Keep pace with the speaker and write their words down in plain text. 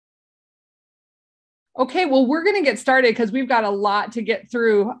Okay, well, we're going to get started because we've got a lot to get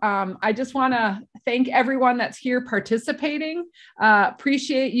through. I just want to thank everyone that's here participating.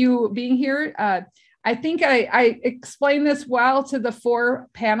 Appreciate you being here. I think I explained this well to the four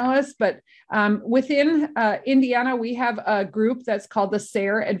panelists, but within Indiana, we have a group that's called the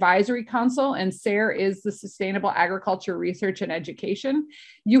SARE Advisory Council, and SARE is the Sustainable Agriculture Research and Education.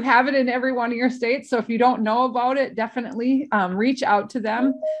 You have it in every one of your states, so if you don't know about it, definitely reach out to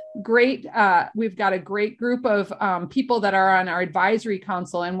them. Great, we've got a great group of people that are on our advisory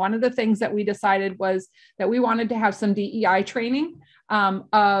council, and one of the things that we decided was that we wanted to have some DEI training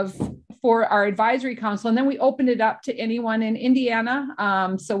for our advisory council. And then we opened it up to anyone in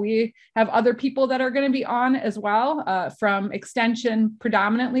Indiana. So we have other people that are going to be on as well from Extension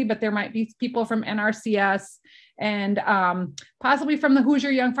predominantly, but there might be people from NRCS and possibly from the Hoosier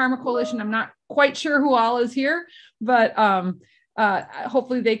Young Farmer Coalition. I'm not quite sure who all is here, but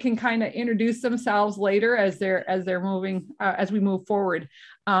hopefully they can kind of introduce themselves later as they're moving, as we move forward.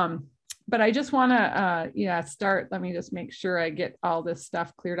 But I just want to, start. Let me just make sure I get all this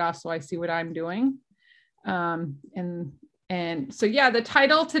stuff cleared off so I see what I'm doing. And so, yeah, the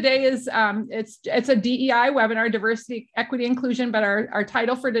title today is, it's a DEI webinar, diversity, equity, inclusion, but our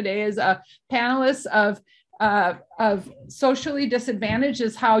title for today is a panelist of socially disadvantaged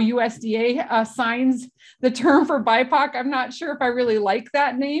is how USDA assigns the term for BIPOC. I'm not sure if I really like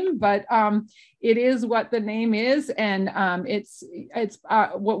that name, but it is what the name is, and it's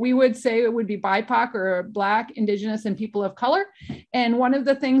what we would say it would be BIPOC or Black, Indigenous, and people of color. And one of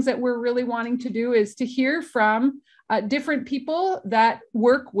the things that we're really wanting to do is to hear from different people that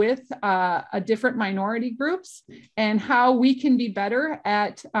work with different minority groups and how we can be better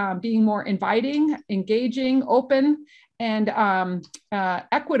at being more inviting, engaging, open, and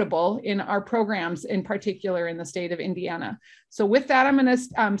equitable in our programs, in particular in the state of Indiana. So with that, I'm going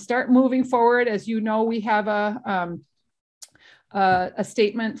to start moving forward. As you know, we have a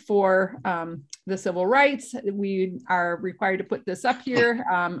statement for the civil rights. We are required to put this up here,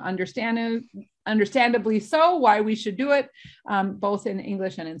 understandably so, why we should do it, both in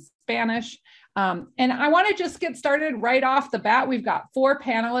English and in Spanish. And I want to just get started right off the bat. We've got four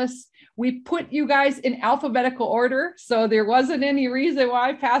panelists. We put you guys in alphabetical order, so there wasn't any reason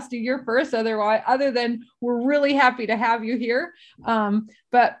why Pastor, you're first, other than we're really happy to have you here.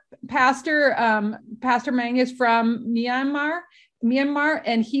 But Pastor Mang is from Myanmar,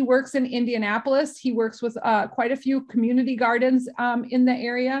 and he works in Indianapolis. He works with quite a few community gardens in the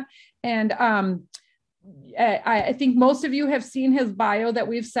area. And I think most of you have seen his bio that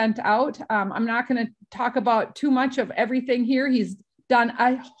we've sent out. I'm not going to talk about too much of everything here. He's done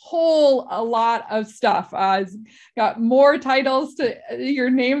a lot of stuff. He's got more titles to your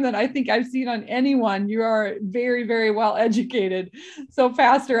name than I think I've seen on anyone. You are very, very well educated. So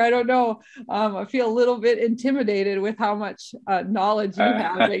Pastor, I don't know, I feel a little bit intimidated with how much knowledge you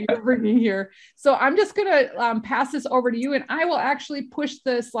have that you're bringing here. So I'm just gonna pass this over to you, and I will actually push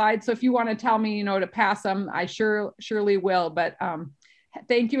the slides. So if you want to tell me, to pass them, I surely will. But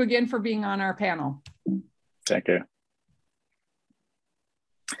thank you again for being on our panel. Thank you.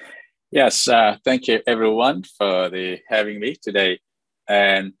 Yes, thank you everyone for having me today.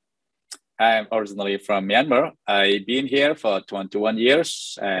 And I'm originally from Myanmar. I've been here for 21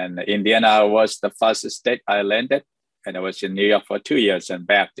 years, and Indiana was the first state I landed, and I was in New York for 2 years and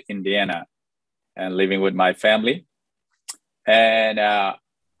back to Indiana and living with my family. And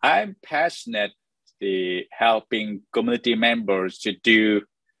I'm passionate in helping community members to do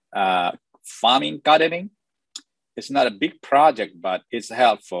farming, gardening. It's not a big project, but it's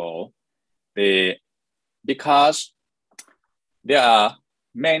helpful. Because the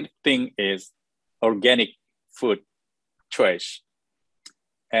main thing is organic food choice,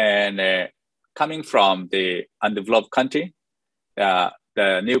 and coming from the undeveloped country,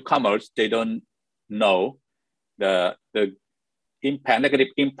 the newcomers, they don't know the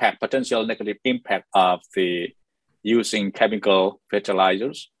potential negative impact of the using chemical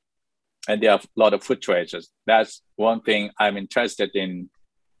fertilizers, and there are a lot of food choices. That's one thing I'm interested in.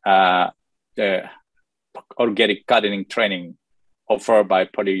 The organic gardening training offered by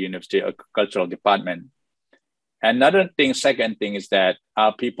Purdue University Agricultural Department. Second thing is that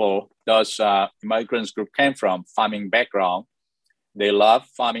our people, those immigrants group came from farming background. They love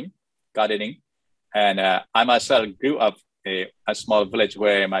farming, gardening. And I myself grew up in a small village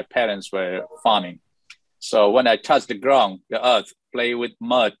where my parents were farming. So when I touch the ground, the earth, play with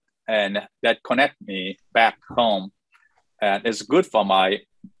mud, and that connect me back home. And it's good for my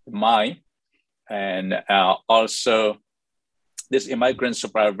mind. And also, these immigrants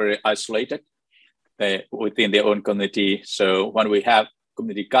are very isolated within their own community. So when we have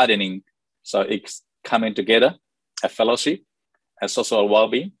community gardening, so coming together, a fellowship, a social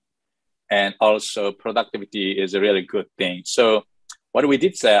well-being, and also productivity is a really good thing. So what we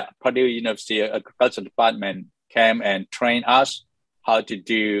did is Purdue University Agriculture Department came and trained us how to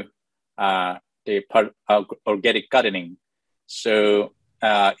do the organic gardening. So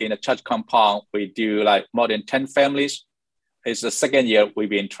in a church compound, we do like more than 10 families. It's the second year we've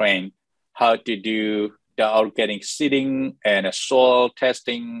been trained how to do the organic seeding and soil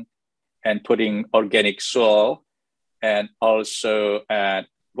testing and putting organic soil, and also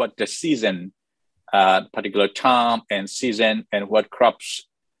what the season, particular time and season, and what crops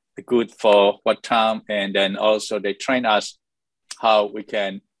are good for what time. And then also they train us how we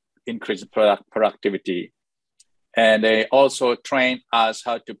can increase productivity. And they also train us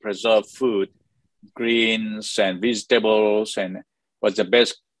how to preserve food, greens and vegetables, and what's the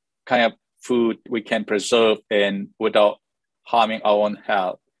best kind of food we can preserve and without harming our own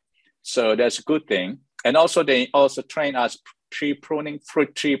health. So that's a good thing. And also they also train us fruit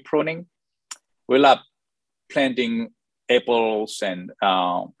tree pruning. We love planting apples and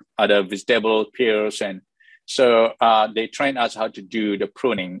other vegetable pears. And so they train us how to do the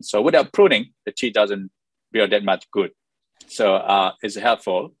pruning. So without pruning, the tree doesn't bear that much good. So it's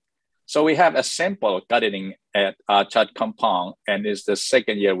helpful. So we have a sample gardening at our church compound, and it's the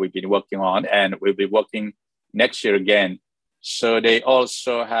second year we've been working on, and we'll be working next year again. So they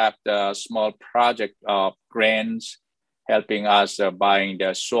also have the small project of grants helping us buying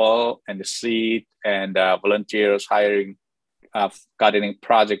the soil and the seed, and volunteers hiring gardening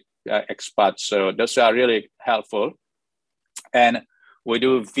project experts. So those are really helpful. And we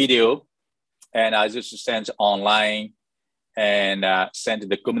do video, and I just send online and send to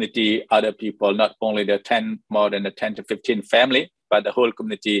the community, other people, not only more than the 10 to 15 family, but the whole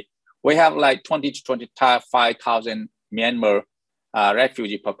community. We have like 20 to 25,000 Myanmar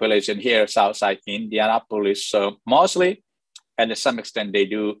refugee population here outside Indianapolis. So mostly, and to some extent, they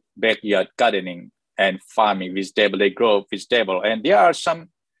do backyard gardening and farming vegetable. They grow vegetable, and there are some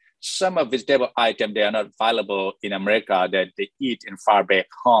of vegetable items they are not available in America that they eat in far back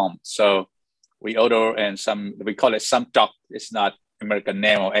home. So we order, and we call it some talk. It's not American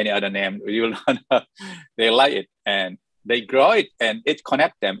name or any other name. You will not, they like it, and they grow it, and it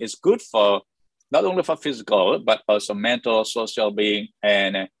connect them. It's good for not only for physical, but also mental, social being,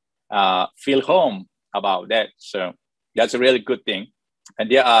 and feel home about that. So that's a really good thing. And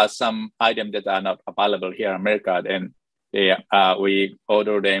there are some items that are not available here in America, and we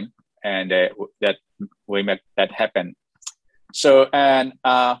order them, and that we make that happen. So, and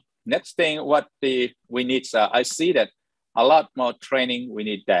next thing, what we need, I see that a lot more training, we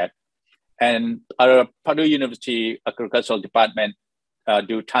need that. And our Purdue University Agricultural Department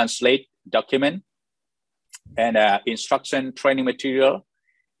do translate document and instruction training material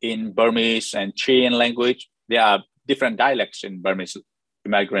in Burmese and Chilean language. There are different dialects in Burmese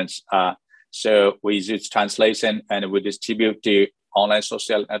immigrants. So we use translation, and we distribute the online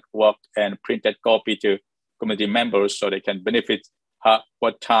social network and printed copy to community members so they can benefit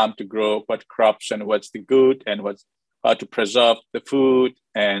what time to grow, what crops, and what's the good, and how to preserve the food,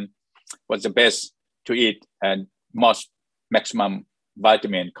 and what's the best to eat and most maximum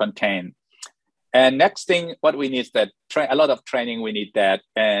vitamin content. And next thing, what we need is that a lot of training. We need that,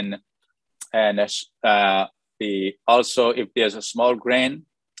 and also if there's a small grain,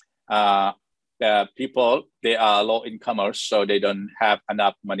 people, they are low incomers, so they don't have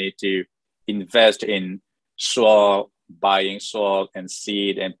enough money to invest in soil, buying soil and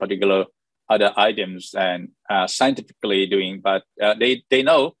seed and particular other items and scientifically doing, but they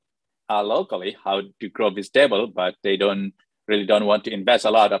know locally how to grow vegetable, but they don't want to invest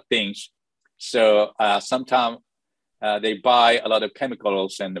a lot of things. So sometimes they buy a lot of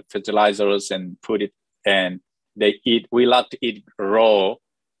chemicals and fertilizers and put it, and we like to eat raw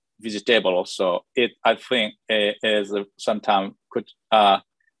vegetable. So I think is sometimes could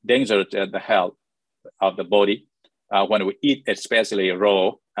danger to the health of the body when we eat, especially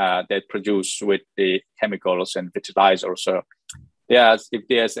raw, that produced with the chemicals and fertilizers. So if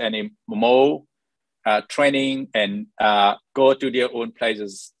there's any more training, and go to their own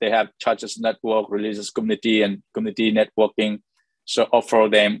places, they have churches network, religious community, and community networking. So offer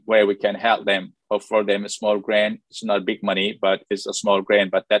them where we can help them. Offer them a small grant. It's not big money, but it's a small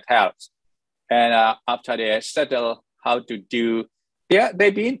grant, but that helps. And after they settle how to do,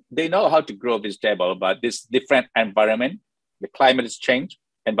 they know how to grow vegetable, but this different environment, the climate has changed,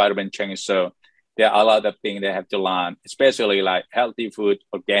 environment changed. So there are a lot of things they have to learn, especially like healthy food,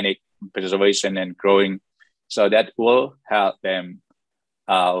 organic preservation and growing. So that will help them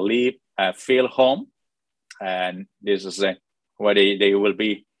live, feel home. And this is where they will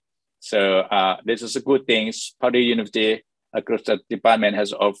be So this is a good thing. Purdue University across the department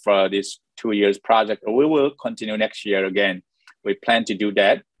has offered this 2 years project. We will continue next year again. We plan to do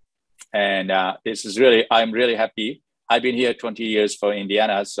that. And this is really, I'm really happy. I've been here 20 years for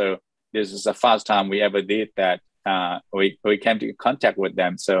Indiana. So this is the first time we ever did that. We came to contact with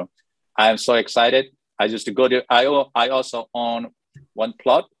them. So I'm so excited. I just go to, I also own one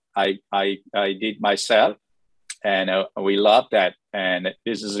plot. I did myself, and we love that. And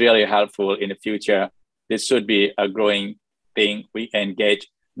this is really helpful in the future. This should be a growing thing. We engage.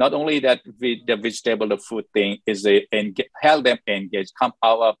 Not only that, with the vegetable, the food thing is help them engage, come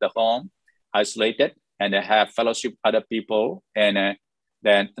out of the home, isolated, and have fellowship with other people. And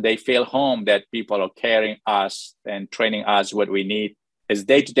then they feel home, that people are caring us and training us what we need. It's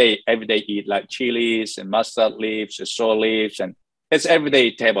day-to-day, everyday eat, like chilies and mustard leaves, and soy leaves, and it's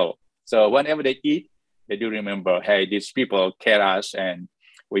everyday table. So whenever they eat, they do remember, hey, these people care us, and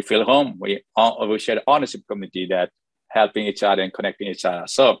we feel home. We share the ownership community that helping each other and connecting each other.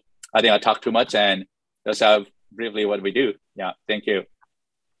 So I think I talked too much, and that's how briefly what we do. Yeah, thank you.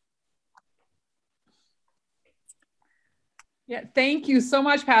 Yeah, thank you so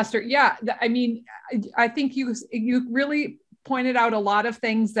much, Pastor. Yeah, I mean, I think you really pointed out a lot of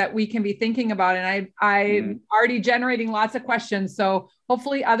things that we can be thinking about, and I'm already generating lots of questions. So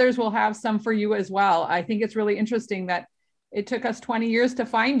hopefully others will have some for you as well. I think it's really interesting that it took us 20 years to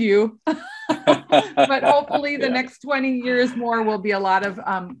find you, but hopefully the next 20 years more will be a lot of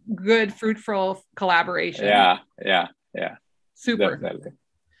good, fruitful collaboration. Yeah. Super. Definitely.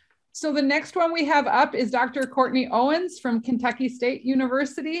 So the next one we have up is Dr. Courtney Owens from Kentucky State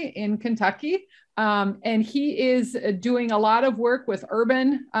University in Kentucky. And he is doing a lot of work with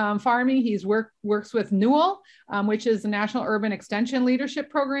urban farming. He's works with Newell, which is the National Urban Extension Leadership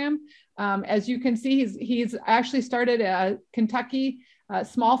Program. As you can see, he's actually started a Kentucky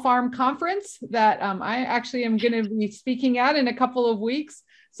Small Farm Conference that I actually am going to be speaking at in a couple of weeks.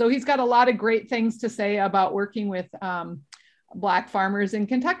 So he's got a lot of great things to say about working with Black farmers in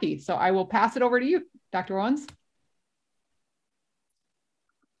Kentucky. So I will pass it over to you, Dr. Owens.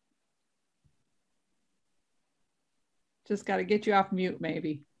 Just got to get you off mute,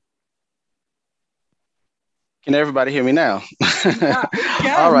 maybe. Can everybody hear me now?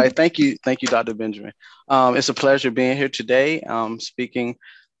 Yeah, all right. Thank you, Dr. Benjamin. It's a pleasure being here today, speaking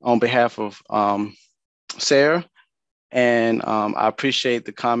on behalf of Sarah, and I appreciate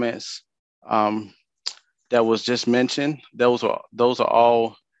the comments that was just mentioned. Those are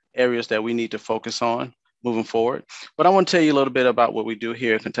all areas that we need to focus on moving forward. But I want to tell you a little bit about what we do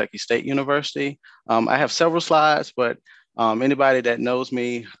here at Kentucky State University. I have several slides, but anybody that knows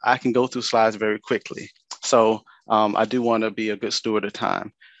me, I can go through slides very quickly. So I do want to be a good steward of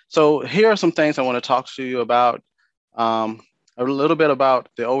time. So here are some things I want to talk to you about. A little bit about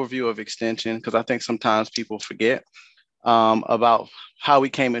the overview of extension, because I think sometimes people forget about how we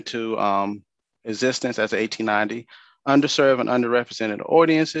came into existence as 1890, underserved and underrepresented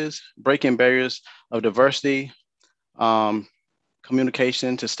audiences, breaking barriers of diversity,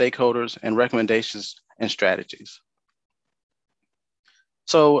 communication to stakeholders, and recommendations and strategies.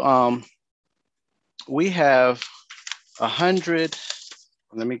 So we have 100,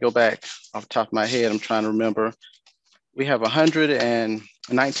 let me go back off the top of my head, I'm trying to remember. We have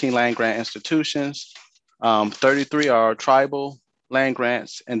 119 land grant institutions, 33 are tribal land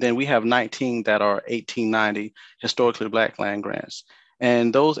grants, and then we have 19 that are 1890 historically Black land grants.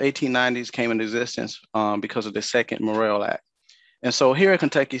 And those 1890s came into existence because of the Second Morrill Act. And so here at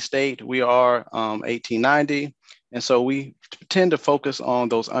Kentucky State, we are 1890. And so we tend to focus on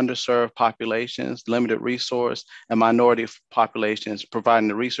those underserved populations, limited resource, and minority populations, providing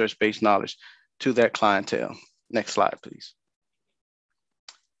the research-based knowledge to that clientele. Next slide, please.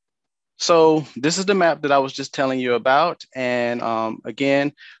 So this is the map that I was just telling you about. And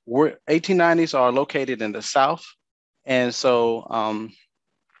again, 1890s are located in the South. And so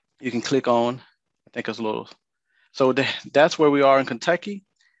you can click on, I think it's a little, so that's where we are in Kentucky.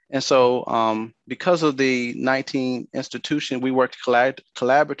 And so because of the 19 institution, we worked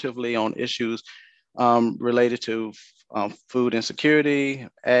collaboratively on issues related to food insecurity,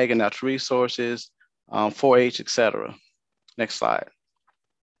 ag and natural resources, 4-H, et cetera. Next slide.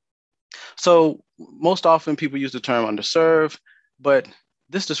 So most often people use the term underserved, but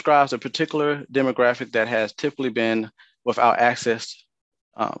this describes a particular demographic that has typically been without access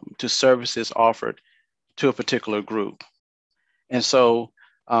to services offered to a particular group. And so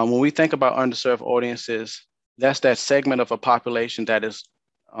when we think about underserved audiences, that's that segment of a population that is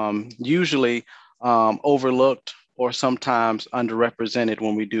usually overlooked or sometimes underrepresented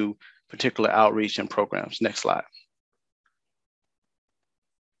when we do particular outreach and programs. Next slide.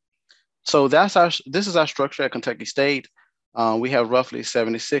 So this is our structure at Kentucky State. We have roughly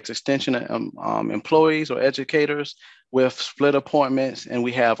 76 extension employees or educators with split appointments, and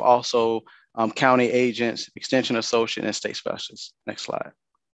we have also county agents, extension associate, and state specialists. Next slide.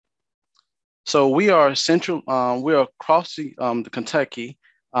 So we are central, we are across the Kentucky,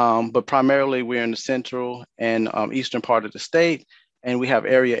 but primarily we're in the central and eastern part of the state, and we have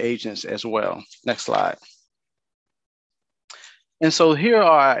area agents as well. Next slide. And so here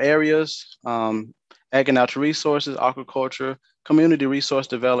are our areas: ag and natural resources, aquaculture, community resource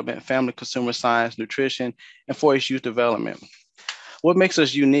development, family consumer science, nutrition, and 4-H youth development. What makes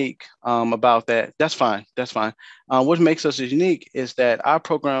us unique about that? That's fine. What makes us unique is that our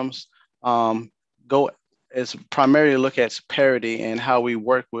programs primarily look at parity and how we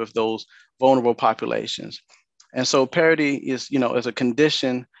work with those vulnerable populations. And so parity is a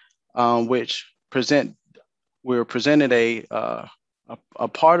condition which we're presented a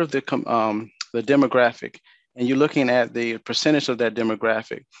part of the demographic, and you're looking at the percentage of that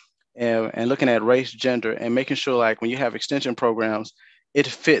demographic and looking at race, gender, and making sure, like, when you have extension programs, it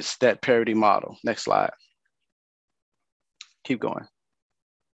fits that parity model. Next slide. Keep going.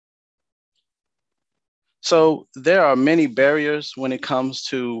 So there are many barriers when it comes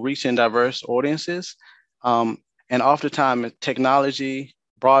to reaching diverse audiences. And oftentimes technology,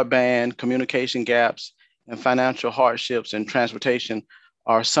 broadband, communication gaps, and financial hardships and transportation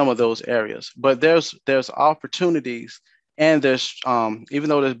are some of those areas. But there's opportunities, and there's even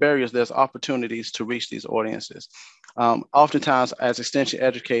though there's barriers, there's opportunities to reach these audiences. Oftentimes, as extension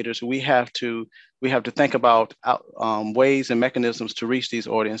educators, we have to think about ways and mechanisms to reach these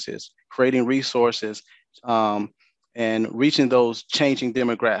audiences, creating resources, and reaching those changing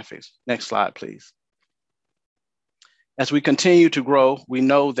demographics. Next slide, please. As we continue to grow, we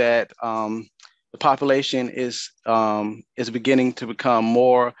know that the population is beginning to become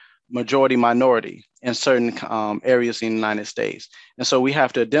more majority minority in certain areas in the United States. And so we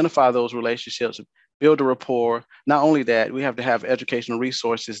have to identify those relationships, build a rapport. Not only that, we have to have educational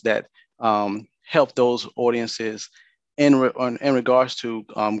resources that help those audiences in regards to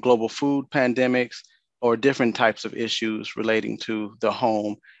global food pandemics or different types of issues relating to the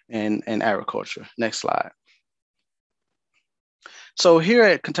home and agriculture. Next slide. So here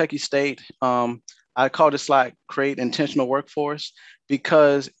at Kentucky State, I call this slide Create Intentional Workforce,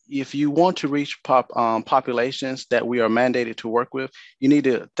 because if you want to reach populations that we are mandated to work with, you need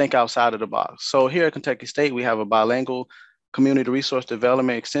to think outside of the box. So here at Kentucky State, we have a bilingual community resource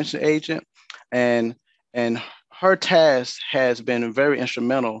development extension agent, and her task has been very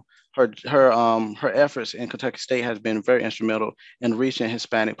instrumental. Her efforts in Kentucky State has been very instrumental in reaching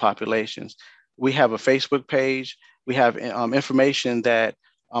Hispanic populations. We have a Facebook page. We have information that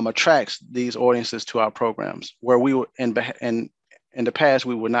attracts these audiences to our programs, where we were in the past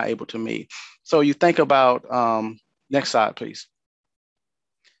we were not able to meet. So you think about next slide, please.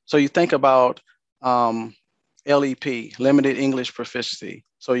 So you think about LEP, Limited English Proficiency.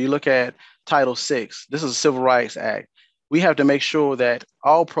 So you look at Title VI. This is a Civil Rights Act. We have to make sure that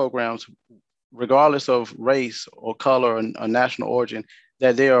all programs, regardless of race or color or national origin,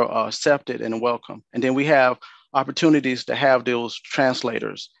 that they are accepted and welcome. And then we have opportunities to have those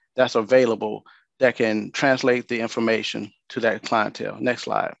translators that's available that can translate the information to that clientele. Next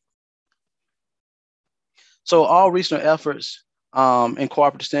slide. So all regional efforts in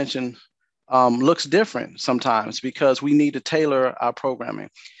cooperative extension looks different sometimes because we need to tailor our programming.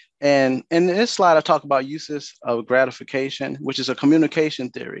 And in this slide, I talk about uses of gratification, which is a communication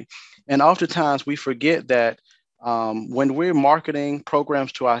theory. And oftentimes we forget that when we're marketing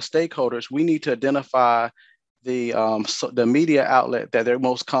programs to our stakeholders, we need to identify the media outlet that they're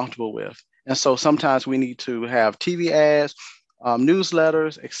most comfortable with. And so sometimes we need to have TV ads,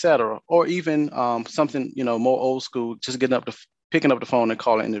 newsletters, et cetera, or even something more old school, just picking up the phone and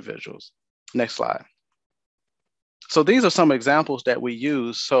calling individuals. Next slide. So these are some examples that we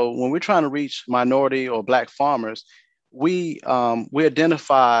use. So when we're trying to reach minority or Black farmers, we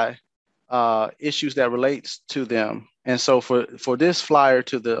identify issues that relates to them. And so for this flyer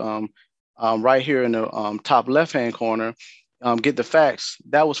to the right here in the top left-hand corner, get the facts,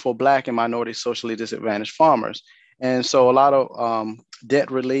 that was for Black and minority socially disadvantaged farmers. And so a lot of debt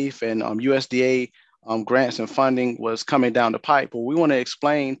relief and USDA grants and funding was coming down the pipe, but we want to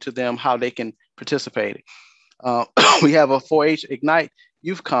explain to them how they can participate. We have a 4-H Ignite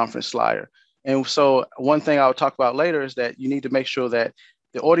Youth Conference flyer. And so one thing I'll talk about later is that you need to make sure that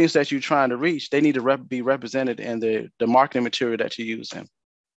the audience that you're trying to reach, they need to be represented in the marketing material that you're using.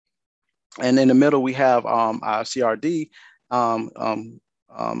 And in the middle, we have our CRD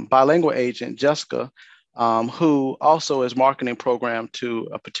bilingual agent, Jessica, who also is marketing program to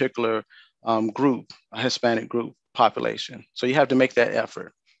a particular group, a Hispanic group population. So you have to make that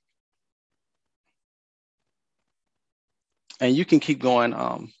effort. And you can keep going,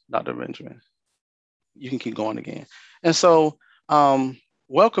 Dr. Benjamin. You can keep going again. And so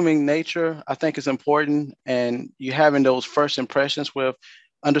welcoming nature, I think, is important. And you having those first impressions with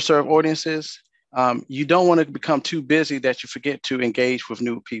underserved audiences. You don't want to become too busy that you forget to engage with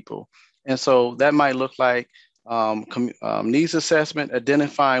new people. And so that might look like needs assessment,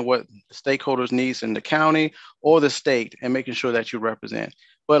 identifying what the stakeholders' needs in the county or the state, and making sure that you represent.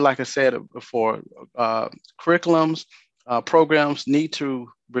 But like I said before, curriculums, programs need to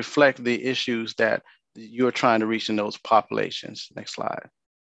reflect the issues that you're trying to reach in those populations. Next slide.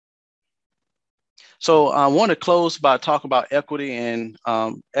 So I want to close by talking about equity and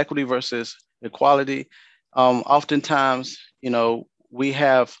equity versus equality. Oftentimes, we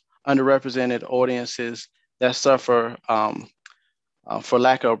have underrepresented audiences that suffer for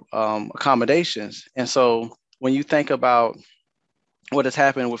lack of accommodations. And so when you think about what has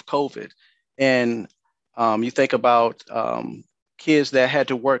happened with COVID, and you think about kids that had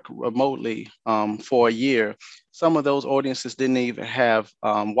to work remotely for a year, some of those audiences didn't even have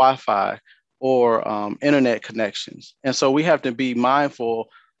Wi-Fi or internet connections. And so we have to be mindful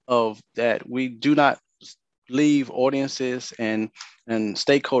of that. We do not leave audiences and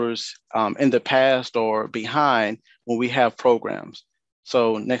stakeholders in the past or behind when we have programs.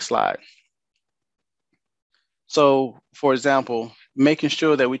 So next slide. So for example, making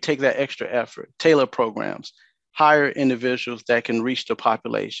sure that we take that extra effort, tailor programs, hire individuals that can reach the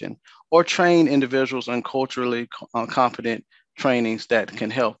population, or train individuals on culturally competent trainings that can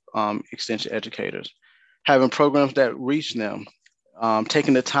help extension educators. Having programs that reach them,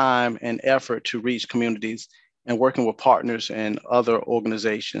 taking the time and effort to reach communities, and working with partners and other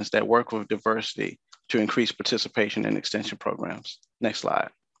organizations that work with diversity to increase participation in extension programs. Next slide.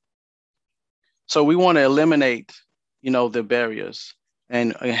 So we want to eliminate, the barriers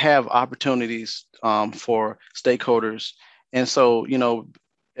and have opportunities for stakeholders. And so,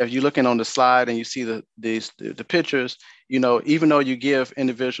 if you're looking on the slide and you see the pictures, even though you give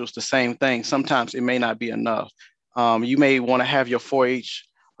individuals the same thing, sometimes it may not be enough. You may want to have your 4-H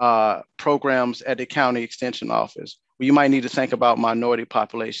programs at the county extension office. You might need to think about minority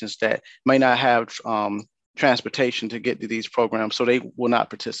populations that may not have transportation to get to these programs, so they will not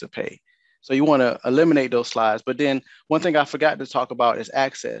participate. So you want to eliminate those slides. But then one thing I forgot to talk about is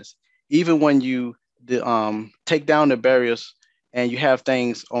access. Even when you take down the barriers and you have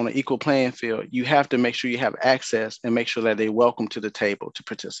things on an equal playing field, you have to make sure you have access and make sure that they're welcome to the table to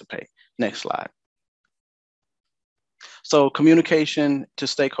participate. Next slide. So communication to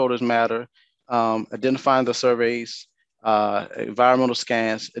stakeholders matter, identifying the surveys, environmental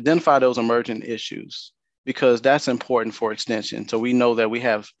scans, identify those emerging issues, because that's important for extension. So we know that we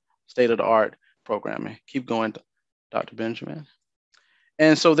have state-of-the-art programming. Keep going, Dr. Benjamin.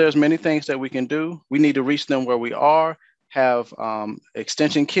 And so there's many things that we can do. We need to reach them where we are, have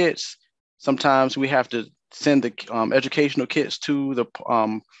extension kits. Sometimes we have to send the educational kits to the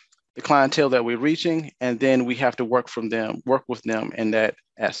clientele that we're reaching, and then we have to work with them in that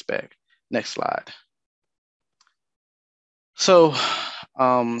aspect. Next slide. So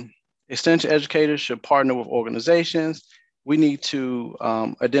extension educators should partner with organizations. We need to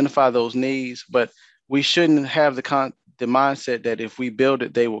identify those needs, but we shouldn't have the mindset that if we build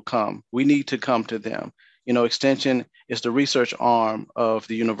it, they will come. We need to come to them. Extension is the research arm of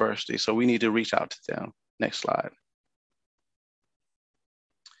the university, so we need to reach out to them. Next slide.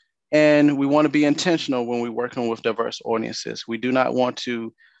 And we want to be intentional when we're working with diverse audiences. We do not want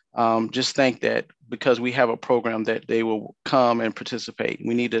to just think that because we have a program that they will come and participate.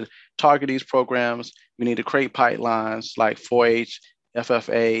 We need to target these programs. We need to create pipelines like 4-H,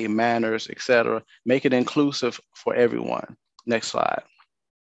 FFA, manners, et cetera. Make it inclusive for everyone. Next slide.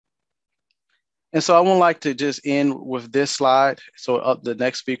 And so I would like to just end with this slide so the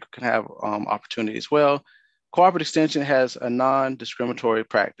next speaker can have opportunity as well. Cooperative Extension has a non-discriminatory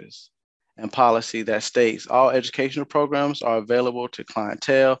practice and policy that states all educational programs are available to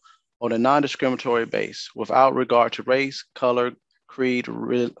clientele on a non-discriminatory base without regard to race, color, creed,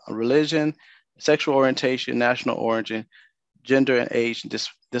 religion, sexual orientation, national origin, gender, and age, and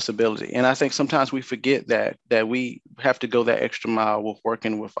disability. And I think sometimes we forget that we have to go that extra mile with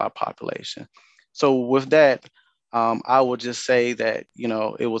working with our population. So with that, I will just say that,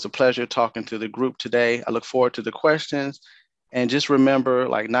 it was a pleasure talking to the group today. I look forward to the questions. And just remember,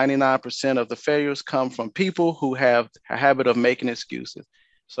 like 99% of the failures come from people who have a habit of making excuses.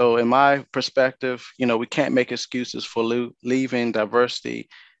 So in my perspective, we can't make excuses for leaving diversity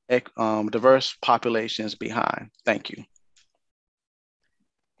diverse populations behind. Thank you.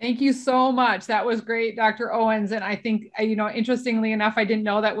 Thank you so much. That was great, Dr. Owens. And I think, interestingly enough, I didn't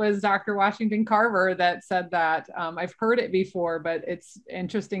know that was Dr. Washington Carver that said that. I've heard it before, but it's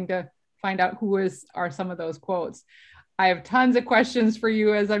interesting to find out are some of those quotes. I have tons of questions for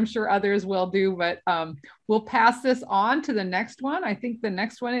you, as I'm sure others will do, but we'll pass this on to the next one. I think the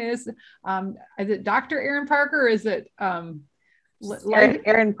next one is it Dr. Aaron Parker, or is it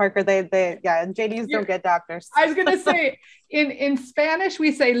Aaron Parker? Yeah, JDs don't get doctors. I was gonna say in Spanish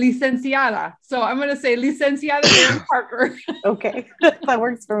we say licenciada, so I'm gonna say licenciada Aaron Parker. Okay, that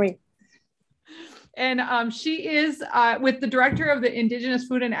works for me. And she is with the director of the Indigenous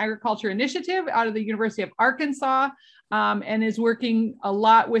Food and Agriculture Initiative out of the University of Arkansas, and is working a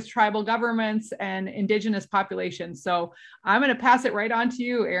lot with tribal governments and indigenous populations. So I'm going to pass it right on to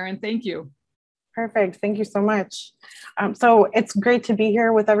you, Erin. Thank you. Perfect. Thank you so much. So it's great to be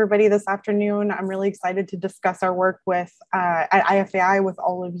here with everybody this afternoon. I'm really excited to discuss our work with at IFAI with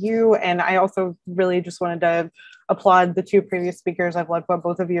all of you. And I also really just wanted to applaud the two previous speakers. I've loved what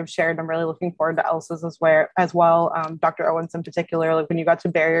both of you have shared. I'm really looking forward to Elsa's as well. Dr. Owens in particular, like when you got to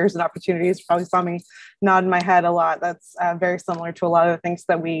barriers and opportunities, you probably saw me nod in my head a lot. That's very similar to a lot of the things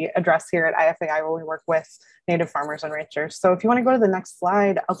that we address here at IFAI when we work with Native farmers and ranchers. So if you want to go to the next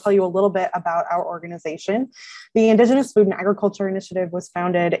slide, I'll tell you a little bit about our organization. The Indigenous Food and Agriculture Initiative was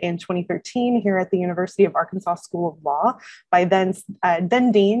founded in 2013 here at the University of Arkansas School of Law by then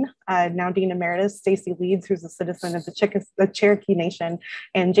Dean, now Dean Emeritus, Stacy Leeds, who's a citizen of the Cherokee Nation,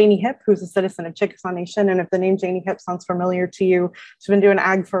 and Janie Hip, who's a citizen of Chickasaw Nation. And if the name Janie Hip sounds familiar to you, she's been doing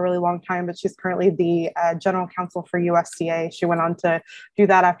ag for a really long time, but she's currently the general counsel for USDA. She went on to do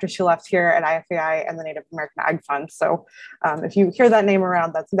that after she left here at IFAI and the Native American Ag Fund. So if you hear that name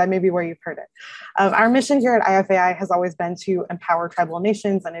around, that may be where you've heard it. Our mission here at IFAI has always been to empower tribal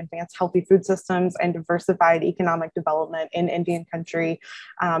nations and advance healthy food systems and diversified economic development in Indian country.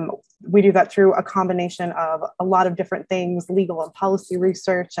 We do that through a combination of a lot of different things: legal and policy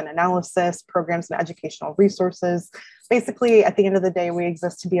research and analysis, programs and educational resources. Basically, at the end of the day, we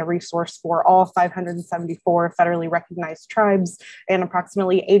exist to be a resource for all 574 federally recognized tribes and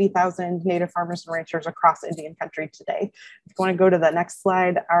approximately 80,000 Native farmers and ranchers across Indian country today. If you want to go to the next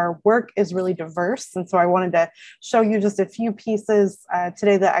slide, our work is really diverse. And so I wanted to show you just a few pieces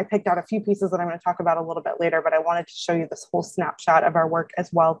today that I picked out a few pieces that I'm going to talk about a little bit later, but I wanted to show you this whole snapshot of our work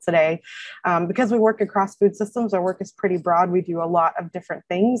as well today. Because we work across food systems, our work is pretty broad. We do a lot of different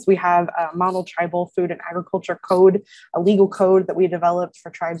things. We have a model tribal food and agriculture code, a legal code that we developed for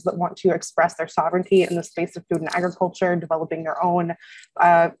tribes that want to express their sovereignty in the space of food and agriculture, developing their own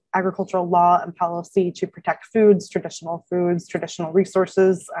agricultural law and policy to protect foods, traditional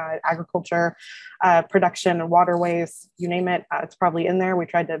resources, agriculture, production and waterways, you name it, it's probably in there. We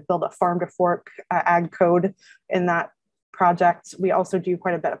tried to build a farm to fork ag code in that project. We also do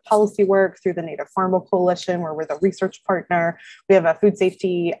quite a bit of policy work through the Native Farm Bill Coalition, where we're the research partner. We have a food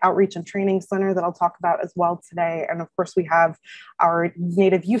safety outreach and training center that I'll talk about as well today. And of course, we have our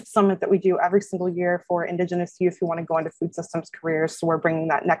Native Youth Summit that we do every single year for Indigenous youth who want to go into food systems careers. So we're bringing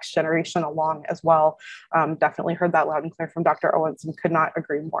that next generation along as well. Definitely heard that loud and clear from Dr. Owens and could not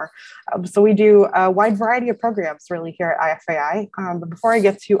agree more. So we do a wide variety of programs really here at IFAI. But before I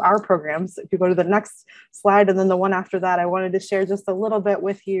get to our programs, if you go to the next slide and then the one after that, I wanted to share just a little bit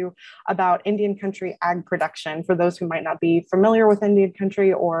with you about Indian country ag production for those who might not be familiar with Indian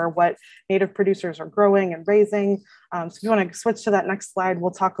country or what Native producers are growing and raising. So if you want to switch to that next slide,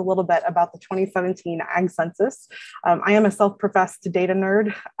 we'll talk a little bit about the 2017 ag census. I am a self-professed data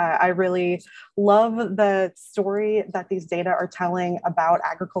nerd. I really love the story that these data are telling about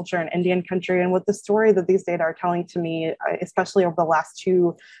agriculture in Indian country, and what the story that these data are telling to me, especially over the last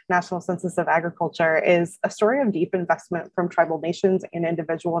two National Census of Agriculture, is a story of deep investment from tribal nations and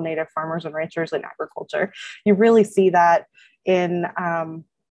individual Native farmers and ranchers in agriculture. You really see that in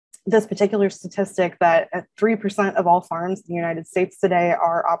this particular statistic that 3% of all farms in the United States today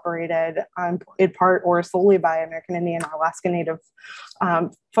are operated in part or solely by American Indian or Alaska Native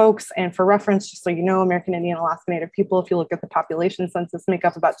folks. And for reference, just so you know, American Indian and Alaska Native people, if you look at the population census, make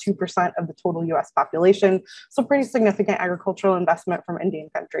up about 2% of the total US population. So pretty significant agricultural investment from Indian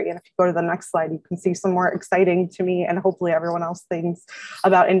country. And if you go to the next slide, you can see some more exciting to me and hopefully everyone else things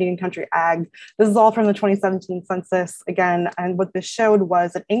about Indian country ag. This is all from the 2017 census again. And what this showed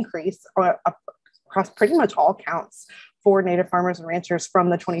was an increase across pretty much all counts for Native farmers and ranchers from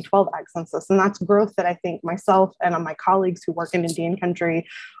the 2012 Ag Census. And that's growth that I think myself and my colleagues who work in Indian country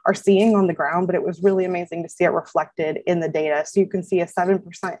are seeing on the ground, but it was really amazing to see it reflected in the data. So you can see a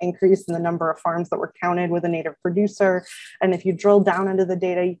 7% increase in the number of farms that were counted with a Native producer. And if you drill down into the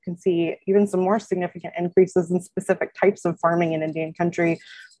data, you can see even some more significant increases in specific types of farming in Indian country.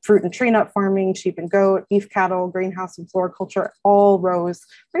 Fruit and tree nut farming, sheep and goat, beef cattle, greenhouse and floriculture all rose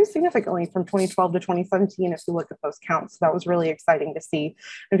pretty significantly from 2012 to 2017 if you look at those counts. So that was really exciting to see.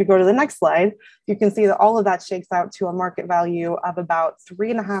 If you go to the next slide, you can see that all of that shakes out to a market value of about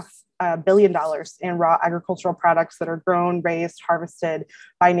 $3.5 billion in raw agricultural products that are grown, raised, harvested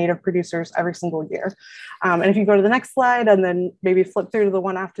by Native producers every single year. And if you go to the next slide and then maybe flip through to the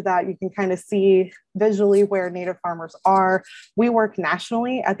one after that, you can kind of see visually where Native farmers are. We work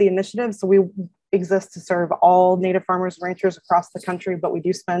nationally at the initiative, so we exist to serve all Native farmers and ranchers across the country, but we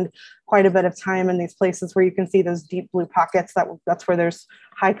do spend quite a bit of time in these places where you can see those deep blue pockets. That's where there's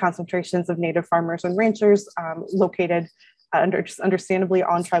high concentrations of Native farmers and ranchers located understandably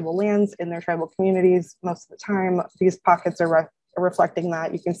on tribal lands in their tribal communities. Most of the time, these pockets are reflecting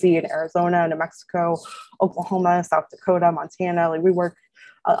that. You can see in Arizona, New Mexico, Oklahoma, South Dakota, Montana. Like we work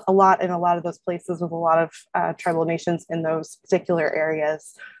a lot in a lot of those places with a lot of tribal nations in those particular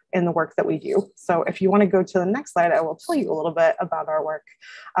areas in the work that we do. So if you want to go to the next slide, I will tell you a little bit about our work.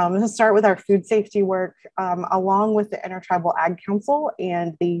 I'm going to start with our food safety work, along with the Intertribal Ag Council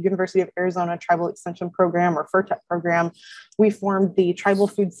and the University of Arizona Tribal Extension Program, or FERTEC program. We formed the Tribal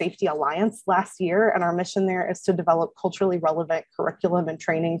Food Safety Alliance last year, and our mission there is to develop culturally relevant curriculum and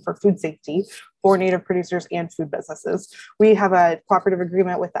training for food safety for Native producers and food businesses. We have a cooperative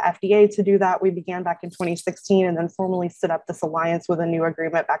agreement with the FDA to do that. We began back in 2016 and then formally stood up this alliance with a new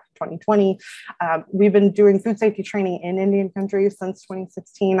agreement back in 2020. We've been doing food safety training in Indian country since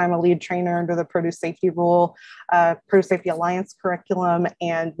 2016. I'm a lead trainer under the Produce Safety Rule, Produce Safety Alliance curriculum,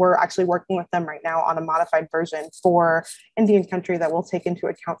 and we're actually working with them right now on a modified version for Indian country that will take into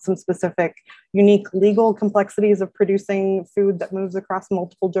account some specific unique legal complexities of producing food that moves across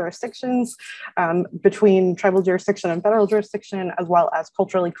multiple jurisdictions, between tribal jurisdiction and federal jurisdiction, as well as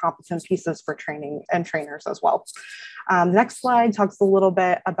culturally competent pieces for training and trainers as well. Next slide talks a little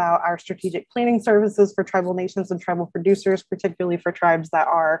bit about our strategic planning services for tribal nations and tribal producers, particularly for tribes that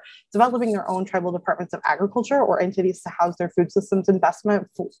are developing their own tribal departments of agriculture or entities to house their food systems investment,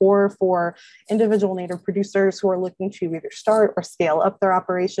 or for individual Native producers who are looking to either start or scale up their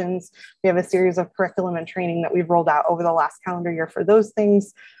operations. We have a series of curriculum and training that we've rolled out over the last calendar year for those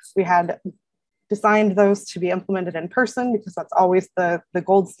things. We had designed those to be implemented in person because that's always the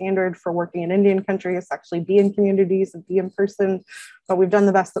gold standard for working in Indian country, is actually be in communities and be in person. But we've done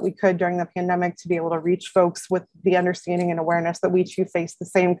the best that we could during the pandemic to be able to reach folks with the understanding and awareness that we too face the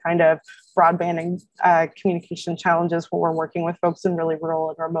same kind of broadband and communication challenges when we're working with folks in really rural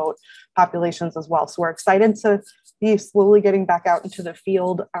and remote populations as well. So we're excited to be slowly getting back out into the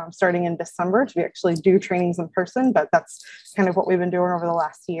field starting in December to actually do trainings in person, but that's kind of what we've been doing over the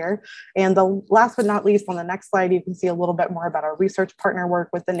last year. And the last but not least, on the next slide, you can see a little bit more about our research partner work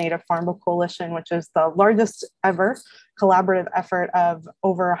with the Native Farm Bill Coalition, which is the largest ever collaborative effort of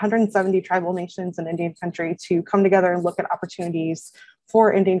over 170 tribal nations in Indian country to come together and look at opportunities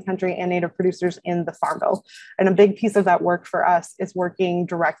for Indian country and Native producers in the Farm Bill. And a big piece of that work for us is working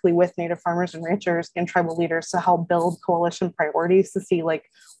directly with Native farmers and ranchers and tribal leaders to help build coalition priorities to see like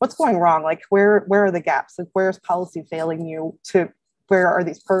what's going wrong, like where are the gaps, like where's policy failing you, to where are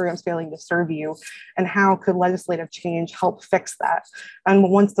these programs failing to serve you, and how could legislative change help fix that? And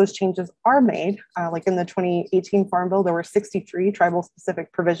once those changes are made, like in the 2018 Farm Bill, there were 63 tribal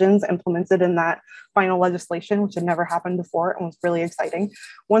specific provisions implemented in that final legislation, which had never happened before and was really exciting.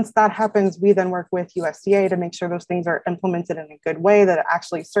 Once that happens, we then work with USDA to make sure those things are implemented in a good way that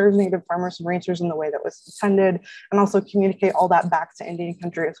actually serves Native farmers and ranchers in the way that was intended, and also communicate all that back to Indian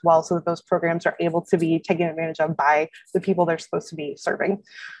country as well, so that those programs are able to be taken advantage of by the people they're supposed to be serving.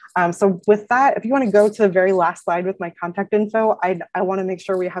 So with that, if you want to go to the very last slide with my contact info, I want to make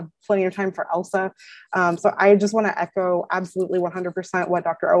sure we have plenty of time for Elsa. So I just want to echo absolutely 100% what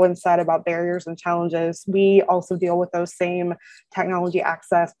Dr. Owen said about barriers and challenges. We also deal with those same technology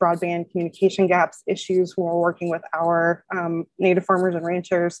access, broadband communication gaps issues when we're working with our Native farmers and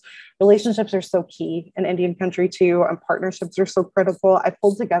ranchers. Relationships are so key in Indian country too, and partnerships are so critical. I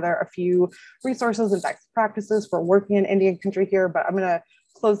pulled together a few resources and best practices for working in Indian country here, but I'm going to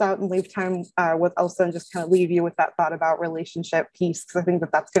close out and leave time with Elsa and just kind of leave you with that thought about relationship piece, because I think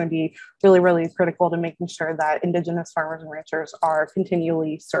that that's going to be really, really critical to making sure that Indigenous farmers and ranchers are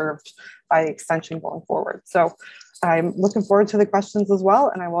continually served by the extension going forward. So I'm looking forward to the questions as well,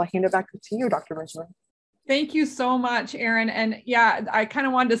 and I will hand it back to you, Dr. Benjamin. Thank you so much, Erin. And yeah, I kind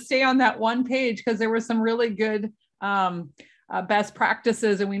of wanted to stay on that one page because there were some really good best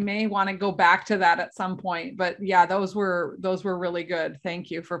practices, and we may want to go back to that at some point. But yeah, those were really good. Thank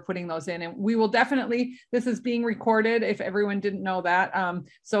you for putting those in. And we will definitely, this is being recorded if everyone didn't know that.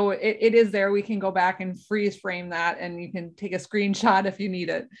 So it is there. We can go back and freeze frame that, and you can take a screenshot if you need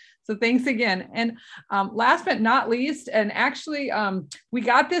it. So thanks again. And last but not least, and actually we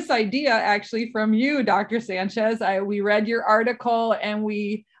got this idea actually from you, Dr. Sanchez. We read your article, and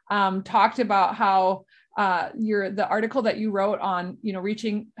we talked about how the article that you wrote on,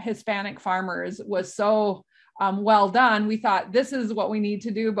 reaching Hispanic farmers was so well done. We thought this is what we need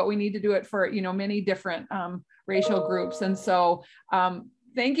to do, but we need to do it for, many different racial groups. And so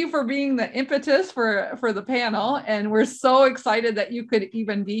thank you for being the impetus for the panel. And we're so excited that you could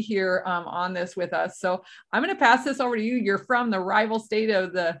even be here on this with us. So I'm going to pass this over to you. You're from the rival state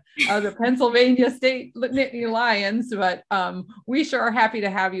of the Pennsylvania State Nittany Lions, but we sure are happy to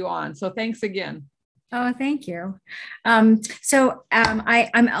have you on. So thanks again. Oh, thank you. I'm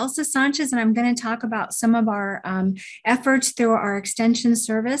Elsa Sanchez, and I'm going to talk about some of our efforts through our extension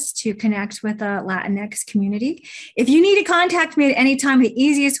service to connect with the Latinx community. If you need to contact me at any time, the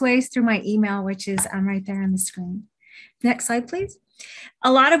easiest way is through my email, which is right there on the screen. Next slide, please.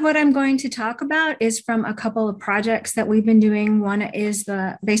 A lot of what I'm going to talk about is from a couple of projects that we've been doing. One is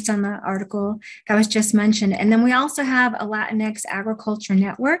based on the article that was just mentioned. And then we also have a Latinx agriculture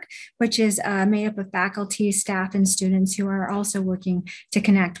network, which is made up of faculty, staff, and students who are also working to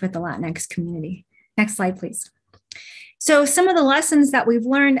connect with the Latinx community. Next slide, please. So some of the lessons that we've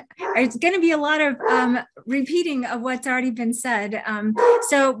learned, it's going to be a lot of repeating of what's already been said.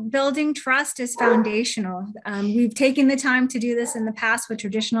 So building trust is foundational. We've taken the time to do this in the past with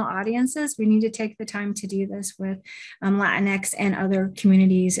traditional audiences. We need to take the time to do this with Latinx and other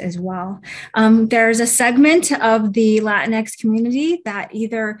communities as well. There's a segment of the Latinx community that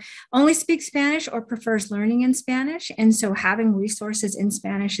either only speaks Spanish or prefers learning in Spanish. And so having resources in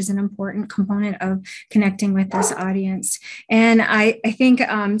Spanish is an important component of connecting with this audience. And I think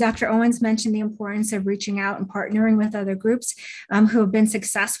Dr. Owens mentioned the importance of reaching out and partnering with other groups who have been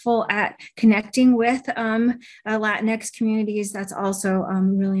successful at connecting with Latinx communities. That's also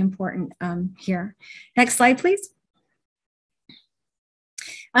really important here. Next slide, please.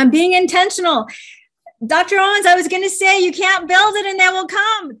 Being intentional. Dr. Owens, I was going to say, you can't build it and they will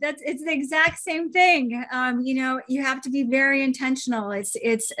come. It's the exact same thing. You have to be very intentional.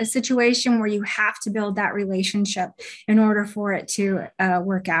 It's a situation where you have to build that relationship in order for it to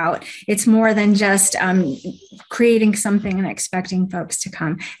work out. It's more than just creating something and expecting folks to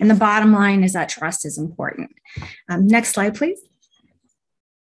come. And the bottom line is that trust is important. Next slide, please.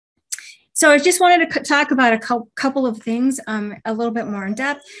 So I just wanted to talk about a couple of things a little bit more in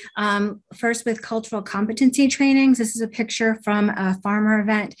depth. First, with cultural competency trainings. This is a picture from a farmer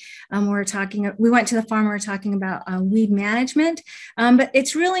event. We went to the farm, we were talking about weed management. But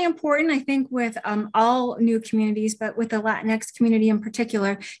it's really important, I think, with all new communities, but with the Latinx community in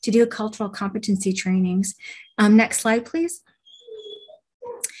particular, to do cultural competency trainings. Next slide, please.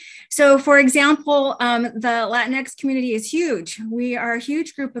 So for example, the Latinx community is huge. We are a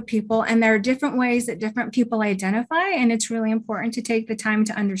huge group of people, and there are different ways that different people identify, and it's really important to take the time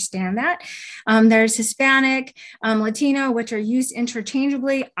to understand that. There's Hispanic, Latino, which are used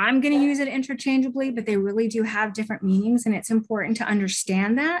interchangeably. I'm going to use it interchangeably, but they really do have different meanings, and it's important to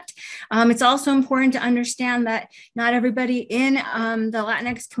understand that. It's also important to understand that not everybody in the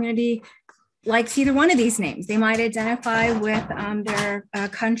Latinx community likes either one of these names. They might identify with their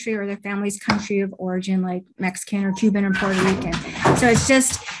country or their family's country of origin, like Mexican or Cuban or Puerto Rican. So it's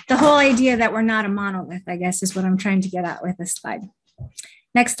just the whole idea that we're not a monolith, I guess, is what I'm trying to get at with this slide.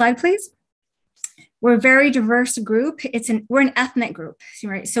 Next slide, please. We're a very diverse group. We're an ethnic group,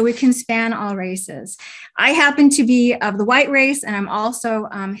 right? So we can span all races. I happen to be of the white race, and I'm also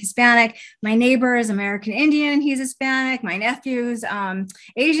Hispanic. My neighbor is American Indian, he's Hispanic. My nephew's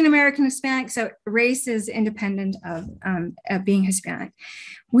Asian American Hispanic. So race is independent of being Hispanic.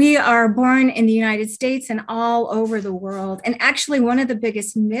 We are born in the United States and all over the world. And actually, one of the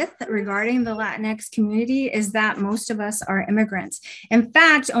biggest myths regarding the Latinx community is that most of us are immigrants. In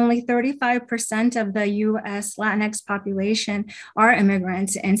fact, only 35% of the US Latinx population are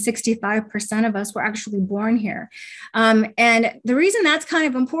immigrants, and 65% of us were actually born here. And the reason that's kind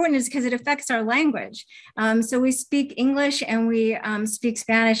of important is because it affects our language. So we speak English and we speak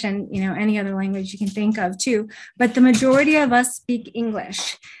Spanish and any other language you can think of too, but the majority of us speak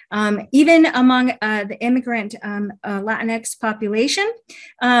English. Even among the immigrant Latinx population,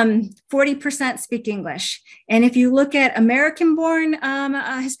 40% speak English. And if you look at American-born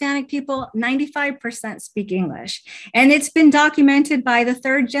Hispanic people, 95% speak English. And it's been documented by the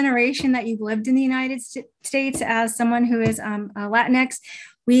third generation that you've lived in the United States as someone who is Latinx.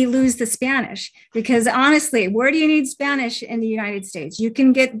 We lose the Spanish because honestly, where do you need Spanish in the United States? You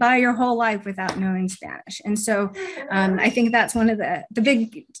can get by your whole life without knowing Spanish. And so I think that's one of the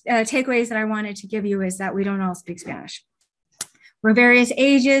big takeaways that I wanted to give you is that we don't all speak Spanish. We're various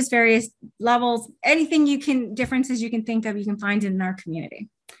ages, various levels, anything differences you can think of, you can find in our community.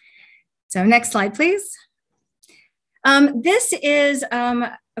 So next slide, please. This is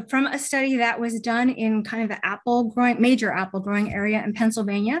from a study that was done in kind of the major apple growing area in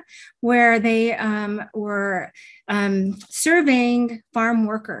Pennsylvania, where they were surveying farm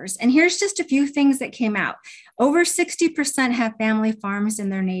workers. And here's just a few things that came out. Over 60% have family farms in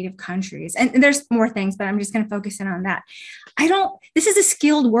their native countries. And there's more things, but I'm just going to focus in on that. This is a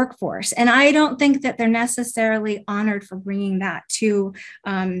skilled workforce, and I don't think that they're necessarily honored for bringing that to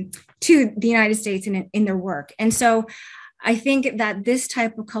the United States in their work. And so I think that this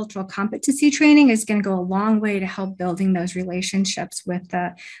type of cultural competency training is going to go a long way to help building those relationships with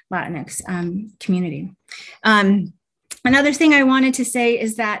the Latinx community. Another thing I wanted to say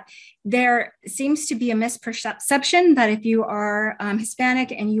is that there seems to be a misperception that if you are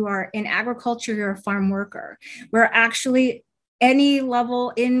Hispanic and you are in agriculture, you're a farm worker. We're actually any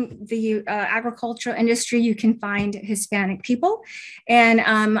level in the agricultural industry, you can find Hispanic people. And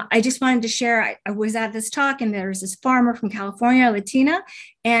I just wanted to share, I was at this talk and there's this farmer from California, Latina.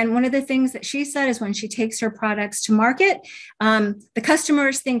 And one of the things that she said is when she takes her products to market, the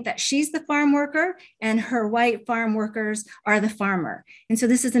customers think that she's the farm worker and her white farm workers are the farmer. And so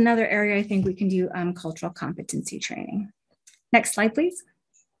this is another area I think we can do cultural competency training. Next slide, please.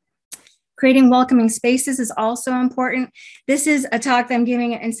 Creating welcoming spaces is also important. This is a talk that I'm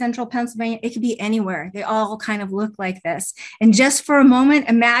giving in central Pennsylvania. It could be anywhere. They all kind of look like this. And just for a moment,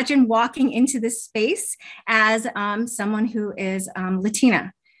 imagine walking into this space as someone who is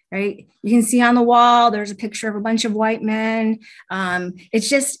Latina, right? You can see on the wall, there's a picture of a bunch of white men.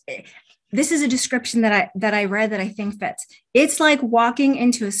 This is a description that I read that I think fits. It's like walking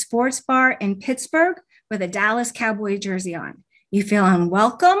into a sports bar in Pittsburgh with a Dallas Cowboy jersey on. You feel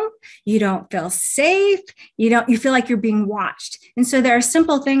unwelcome, you don't feel safe, you feel like you're being watched. And so there are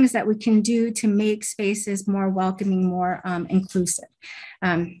simple things that we can do to make spaces more welcoming, more inclusive.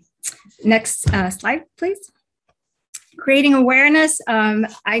 Next slide, please. Creating awareness,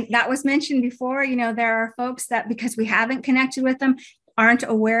 that was mentioned before, there are folks that because we haven't connected with them, aren't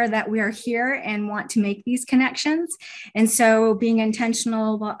aware that we are here and want to make these connections. And so being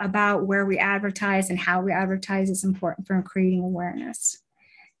intentional about where we advertise and how we advertise is important for creating awareness.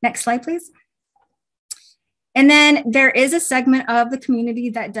 Next slide, please. And then there is a segment of the community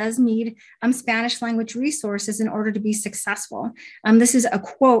that does need Spanish language resources in order to be successful. This is a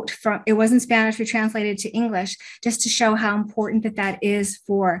quote from, it was in Spanish, we translated to English, just to show how important that is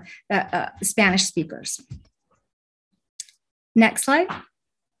for the Spanish speakers. Next slide.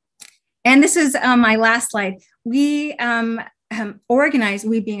 And this is my last slide. We organized,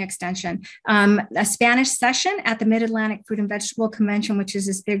 we being Extension, a Spanish session at the Mid-Atlantic Fruit and Vegetable Convention, which is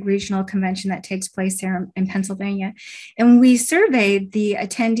this big regional convention that takes place here in Pennsylvania. And we surveyed the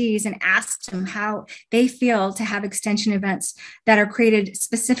attendees and asked them how they feel to have Extension events that are created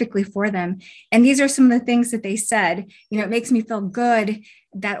specifically for them. And these are some of the things that they said. It makes me feel good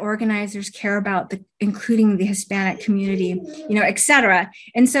that organizers care about including the Hispanic community, et cetera.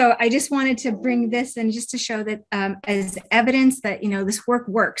 And so I just wanted to bring this in just to show that as evidence that, this work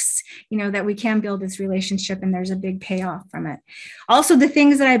works, that we can build this relationship and there's a big payoff from it. Also, the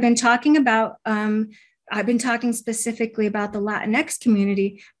things that I've been talking about, I've been talking specifically about the Latinx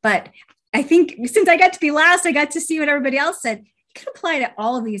community, but I think since I got to be last, I got to see what everybody else said. It can apply to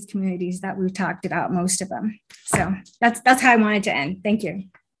all of these communities that we've talked about, most of them. So that's how I wanted to end. Thank you.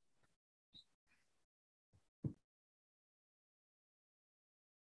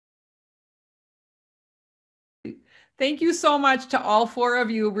 Thank you so much to all four of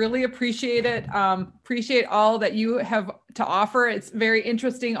you. Really appreciate it. Appreciate all that you have to offer. It's very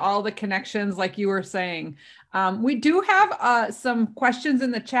interesting, all the connections like you were saying. We do have some questions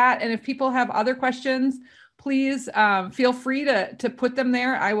in the chat, and if people have other questions, please feel free to put them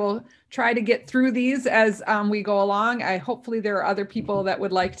there. I will try to get through these as we go along. Hopefully there are other people that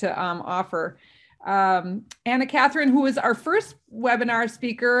would like to offer. Anna Catherine, who is our first webinar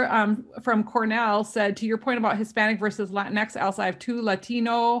speaker from Cornell, said, to your point about Hispanic versus Latinx, Elsa, I have two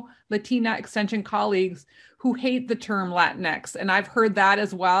Latina Extension colleagues who hate the term Latinx, and I've heard that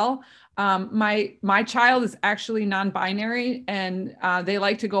as well. My child is actually non-binary, and they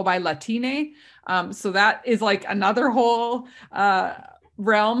like to go by Latine. So that is like another whole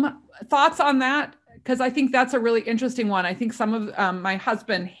realm. Thoughts on that? Because I think that's a really interesting one. I think some of my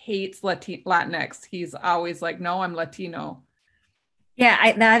husband hates Latinx. He's always like, no, I'm Latino.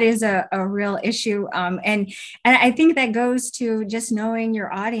 Yeah, that is a real issue. And I think that goes to just knowing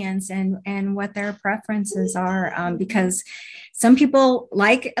your audience and what their preferences are, because some people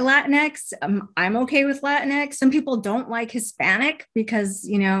like Latinx. I'm okay with Latinx. Some people don't like Hispanic because,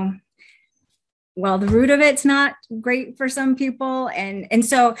 well, the root of it's not great for some people. And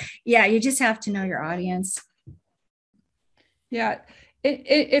so, yeah, you just have to know your audience. Yeah.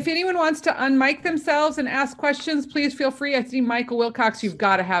 If anyone wants to unmic themselves and ask questions, please feel free. I see Michael Wilcox, you've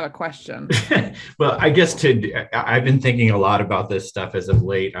got to have a question. Well, I guess I've been thinking a lot about this stuff as of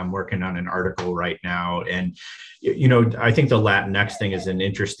late. I'm working on an article right now, and I think the Latinx thing is an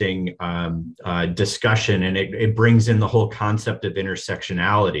interesting discussion, and it brings in the whole concept of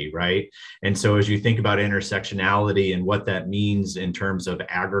intersectionality, right? And so as you think about intersectionality and what that means in terms of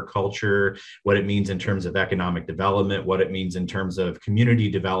agriculture, what it means in terms of economic development, what it means in terms of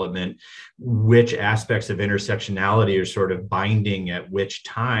community development, which aspects of intersectionality are sort of binding at which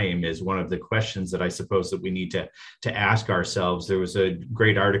time is one of the questions that I suppose that we need to ask ourselves. There was a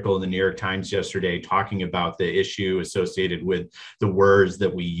great article in the New York Times yesterday talking about the issue associated with the words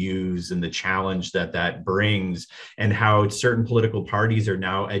that we use and the challenge that brings, and how certain political parties are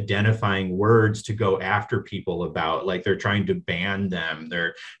now identifying words to go after people about, like they're trying to ban them.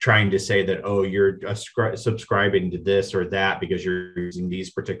 They're trying to say that, oh, you're subscribing to this or that because you're using these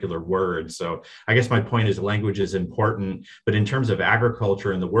particular words. So I guess my point is language is important, but in terms of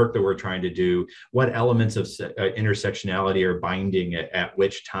agriculture and the work that we're trying to do, what elements of intersectionality are binding at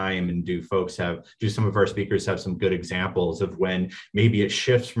which time? And do some of our speakers have some good examples of when maybe it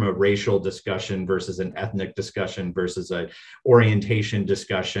shifts from a racial discussion versus an ethnic discussion versus a orientation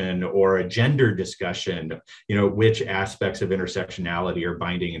discussion or a gender discussion? Which aspects of intersectionality are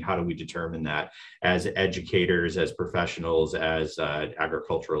binding, and how do we determine that as educators, as professionals, as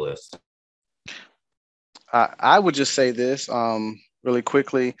agriculturalists? I would just say this really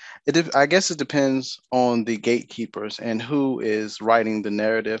quickly. I guess it depends on the gatekeepers and who is writing the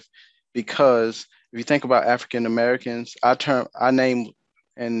narrative, because if you think about African Americans, our name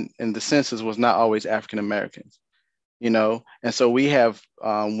in the census was not always African Americans, and so we have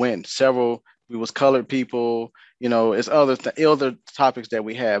we was colored people, it's other topics that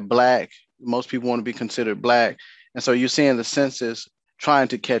we have. Black, most people want to be considered Black, and so you're seeing the census trying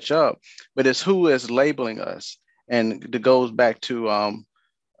to catch up, but it's who is labeling us. And it goes back to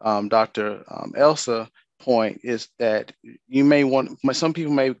Dr. Elsa point, is that some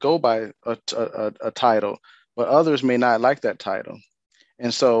people may go by a title, but others may not like that title.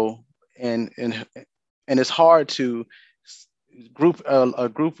 And so, and it's hard to group a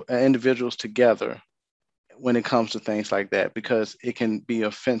group of individuals together when it comes to things like that, because it can be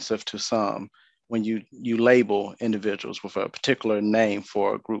offensive to some when you label individuals with a particular name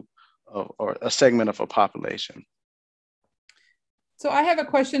for a group or a segment of a population. So I have a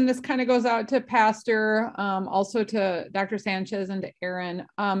question. This kind of goes out to Pastor, also to Dr. Sanchez and to Aaron.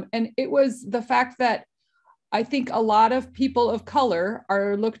 And it was the fact that I think a lot of people of color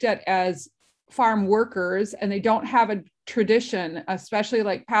are looked at as farm workers, and they don't have a tradition, especially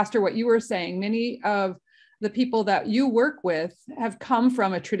like Pastor, what you were saying. Many of the people that you work with have come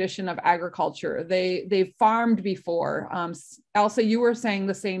from a tradition of agriculture. They've farmed before. Elsa, you were saying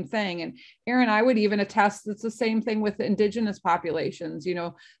the same thing. And Aaron, I would even attest it's the same thing with the indigenous populations.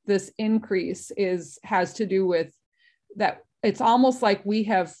 This increase has to do with that. It's almost like we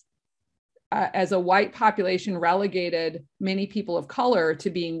have, as a white population, relegated many people of color to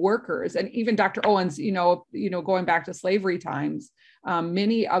being workers. And even Dr. Owens, going back to slavery times,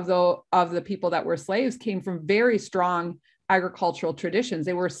 many of the people that were slaves came from very strong agricultural traditions.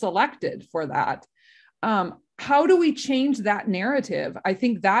 They were selected for that. How do we change that narrative? I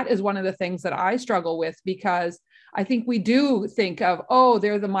think that is one of the things that I struggle with, because I think we do think of, oh,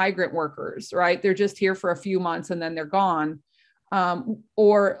 they're the migrant workers, right? They're just here for a few months and then they're gone.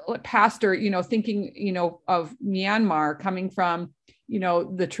 Or Pastor, thinking, of Myanmar, coming from,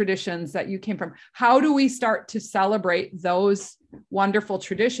 the traditions that you came from. How do we start to celebrate those wonderful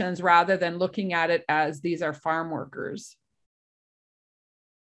traditions rather than looking at it as these are farm workers?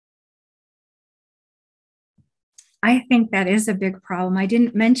 I think that is a big problem. I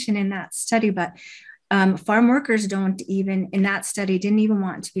didn't mention in that study, but farm workers don't even, in that study, didn't even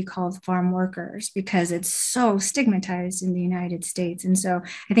want to be called farm workers because it's so stigmatized in the United States. And so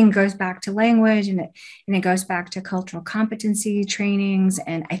I think it goes back to language, and it goes back to cultural competency trainings.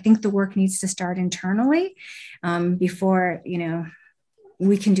 And I think the work needs to start internally before,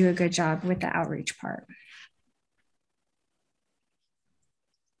 we can do a good job with the outreach part.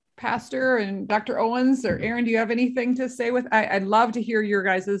 Pastor and Dr. Owens or Aaron, do you have anything to say I'd love to hear your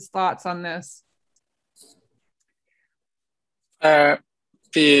guys' thoughts on this.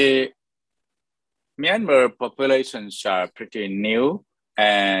 The Myanmar populations are pretty new,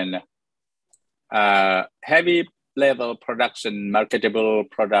 and heavy level production, marketable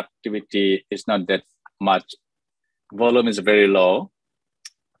productivity is not that much. Volume is very low.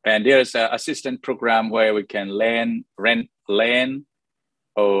 And there's an assistance program where we can rent land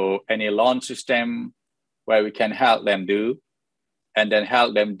or any loan system where we can help them do, and then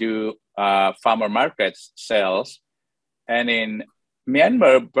help them do farmer markets sales. And in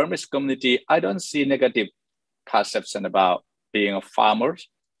Myanmar, Burmese community, I don't see negative perception about being a farmers.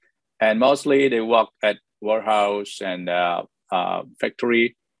 And mostly they work at warehouse and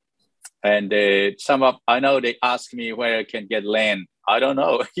factory. And I know they ask me where I can get land. I don't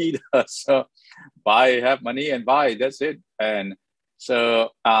know either. So have money and buy, that's it. And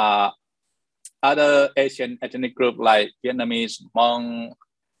so other Asian ethnic group like Vietnamese, Hmong,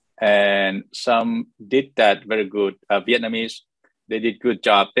 and some did that very good. Vietnamese, they did good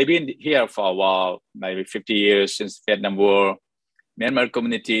job. They've been here for a while, maybe 50 years since Vietnam War. Myanmar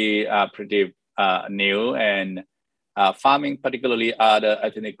community are pretty new, and farming, particularly other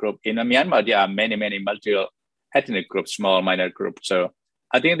ethnic group in Myanmar, there are many multi-ethnic groups, small minor groups. So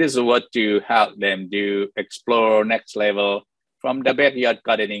I think this is what to help them do, explore next level from the backyard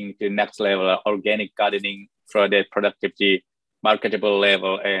gardening to next level, organic gardening for their productivity, marketable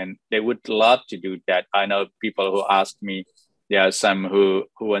level. And they would love to do that. I know people who ask me, there are some who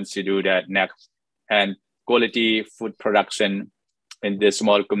wants to do that next. And quality food production in the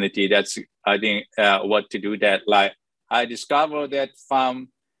small community, that's, I think, what to do that. Like I discovered that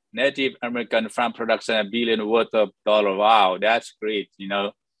Native American farm production, $1 billion worth of dollar. Wow, that's great,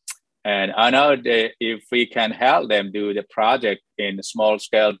 And I know that if we can help them do the project in small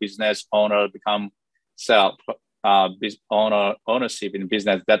scale business owner, become ownership in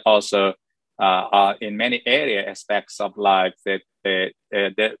business, that also in many aspects of life that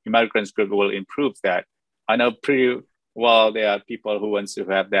the immigrants group will improve that. I know pretty well there are people who want to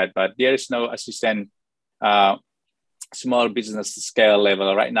have that, but there is no assistant small business scale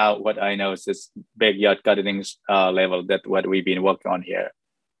level. Right now, what I know is this backyard gardening level, that what we've been working on here.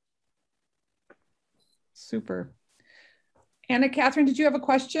 Super. Anna Catherine, did you have a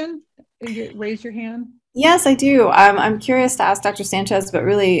question? Raise your hand. Yes, I do. I'm curious to ask Dr. Sanchez, but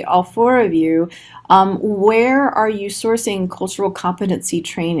really all four of you, where are you sourcing cultural competency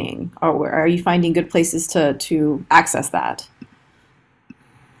training, or where are you finding good places to access that?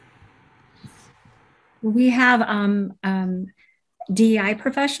 We have DEI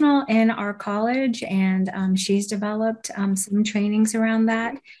professional in our college, and she's developed some trainings around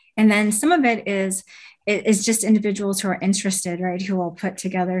that. And then some of it is just individuals who are interested, right, who will put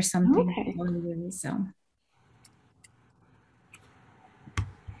together something. Okay. So.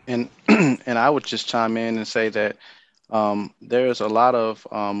 And I would just chime in and say that there's a lot of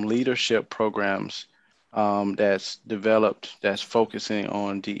leadership programs that's developed that's focusing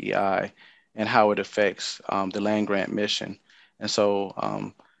on DEI and how it affects the land grant mission. And so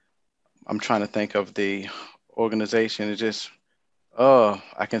I'm trying to think of the organization. It just I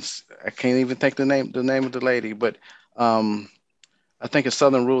can't even think the name of the lady, but I think it's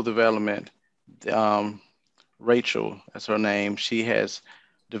Southern Rural Development. Rachel, that's her name. She has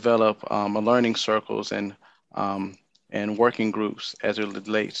developed learning circles and working groups as it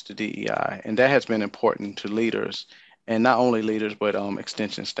relates to DEI, and that has been important to leaders, and not only leaders but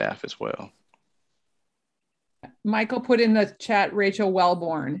extension staff as well. Michael put in the chat Rachel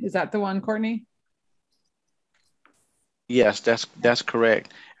Wellborn. Is that the one, Courtney? Yes, that's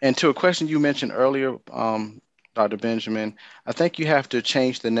correct. And to a question you mentioned earlier, Dr. Benjamin, I think you have to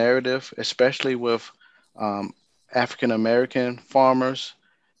change the narrative, especially with African American farmers,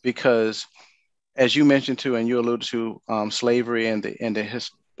 because as you mentioned too, and you alluded to slavery and the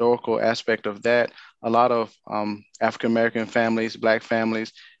historical aspect of that, a lot of African American families, Black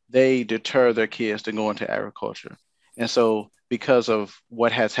families, they deter their kids to go into agriculture. And so because of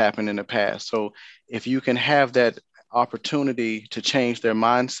what has happened in the past. So if you can have that opportunity to change their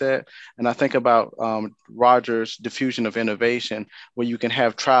mindset, and I think about Roger's diffusion of innovation, where you can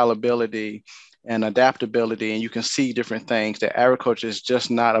have trialability and adaptability, and you can see different things, that agriculture is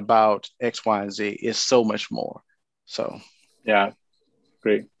just not about X, Y, and Z. It's so much more. So, yeah,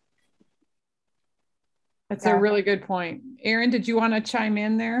 great. That's a really good point. Erin, did you want to chime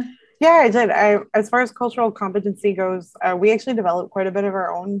in there? Yeah, I did. As far as cultural competency goes, we actually developed quite a bit of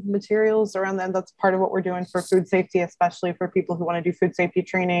our own materials around that. That's part of what we're doing for food safety, especially for people who want to do food safety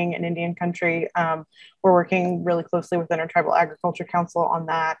training in Indian country. We're working really closely with Intertribal Agriculture Council on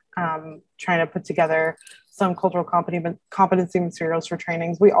that, trying to put together some cultural competency materials for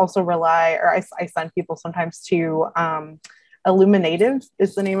trainings. We also rely, or I send people sometimes to Illuminative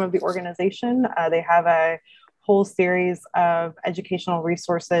is the name of the organization. They have a whole series of educational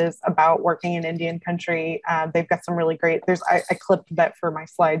resources about working in Indian country. They've got some really great, I clipped that for my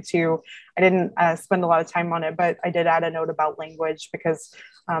slide too. I didn't spend a lot of time on it, but I did add a note about language because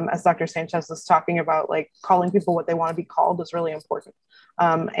as Dr. Sanchez was talking about, like calling people what they want to be called is really important.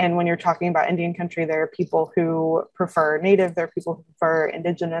 And when you're talking about Indian country, there are people who prefer Native, there are people who prefer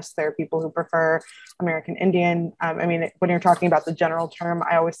Indigenous, there are people who prefer American Indian. I mean, when you're talking about the general term,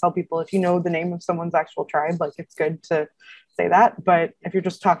 I always tell people, if you know the name of someone's actual tribe, like it's good to say that. But if you're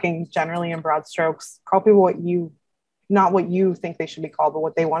just talking generally in broad strokes, call people not what you think they should be called, but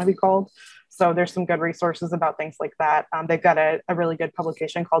what they want to be called. So there's some good resources about things like that. They've got a really good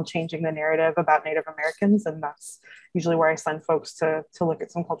publication called Changing the Narrative about Native Americans. And that's usually where I send folks to look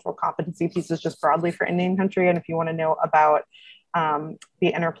at some cultural competency pieces just broadly for Indian country. And if you want to know about the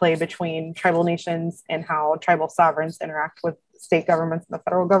interplay between tribal nations and how tribal sovereigns interact with state governments and the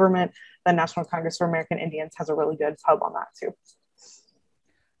federal government, the National Congress for American Indians has a really good hub on that too.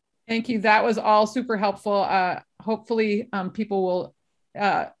 Thank you. That was all super helpful. Hopefully people will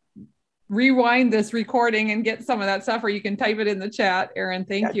rewind this recording and get some of that stuff, or you can type it in the chat. Erin,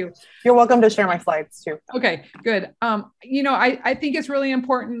 thank you. You're welcome to share my slides too. Okay, good. I think it's really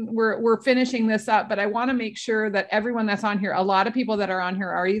important. We're finishing this up, but I want to make sure that everyone that's on here, a lot of people that are on here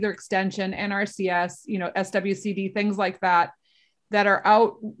are either Extension, NRCS, SWCD, things like that are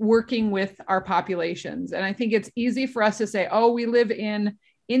out working with our populations. And I think it's easy for us to say, oh, we live in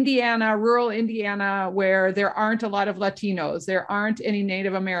Indiana, rural Indiana, where there aren't a lot of Latinos, there aren't any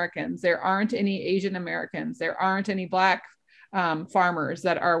Native Americans, there aren't any Asian Americans, there aren't any Black farmers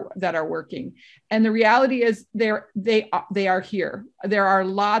that are working. And the reality is they are here. There are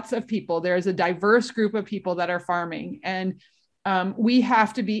lots of people. There's a diverse group of people that are farming, and we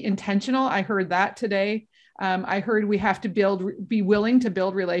have to be intentional. I heard that today. I heard we have to be willing to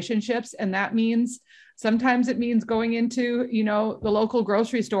build relationships, and that means sometimes it means going into, the local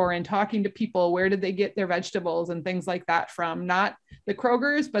grocery store and talking to people. Where did they get their vegetables and things like that from? Not the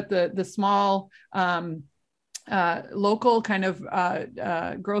Kroger's, but the small local kind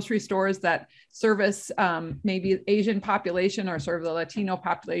of grocery stores that service maybe Asian population or serve the Latino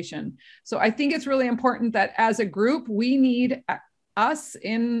population. So I think it's really important that as a group, us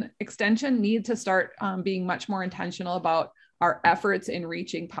in Extension need to start being much more intentional about our efforts in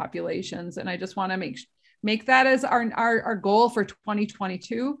reaching populations. And I just want to make that as our goal for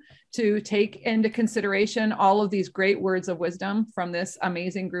 2022, to take into consideration all of these great words of wisdom from this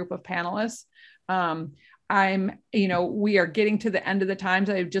amazing group of panelists. We are getting to the end of the time.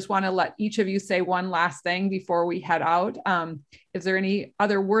 So I just want to let each of you say one last thing before we head out. Is there any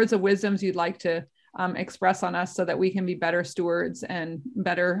other words of wisdoms you'd like to express on us so that we can be better stewards and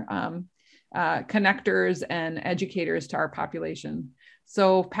better connectors and educators to our population?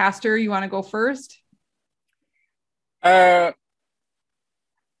 So Pastor, you want to go first? The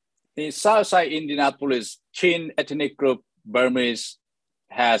Southside Indianapolis Chin ethnic group Burmese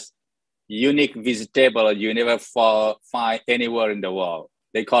has unique vegetable you never find anywhere in the world.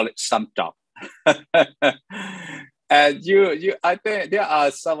 They call it samtok. And I think there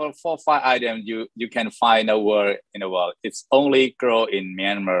are several 4 or 5 items you can find nowhere in the world. It's only grow in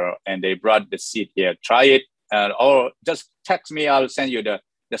Myanmar, and they brought the seed here. Try it, or just text me. I'll send you the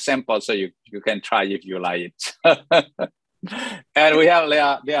sample so you can try if you like it. And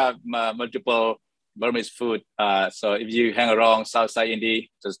there are multiple Burmese food. So if you hang around Southside Indy,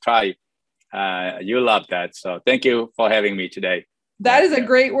 just try. You love that. So thank you for having me today. That is a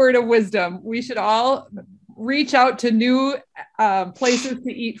great word of wisdom. We should all reach out to new places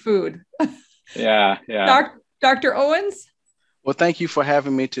to eat food. Yeah. Dr. Owens? Well, thank you for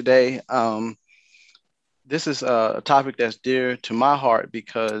having me today. This is a topic that's dear to my heart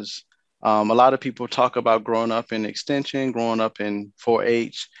because a lot of people talk about growing up in Extension, growing up in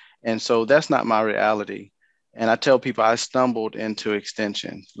 4-H, and so that's not my reality. And I tell people I stumbled into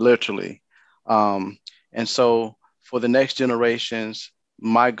Extension, literally. And so for the next generations,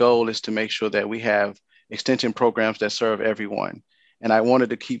 my goal is to make sure that we have Extension programs that serve everyone. And I wanted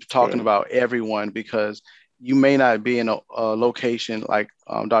to keep talking about everyone because you may not be in a location like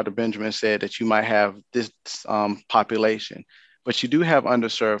Dr. Benjamin said that you might have this population, but you do have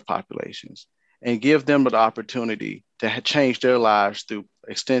underserved populations, and give them the opportunity to change their lives through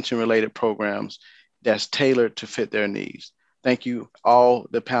extension-related programs that's tailored to fit their needs. Thank you all.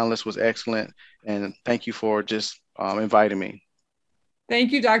 The panelists was excellent, and thank you for just inviting me.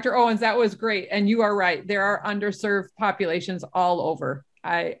 Thank you, Dr. Owens. That was great. And you are right. There are underserved populations all over.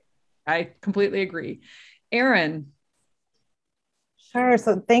 I completely agree. Erin. Sure.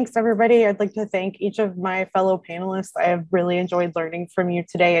 So thanks, everybody. I'd like to thank each of my fellow panelists. I have really enjoyed learning from you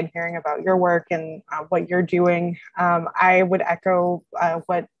today and hearing about your work and what you're doing. I would echo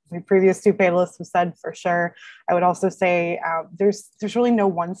what my previous two panelists have said for sure. I would also say there's really no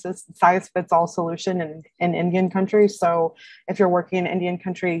one size fits all solution in Indian country. So if you're working in Indian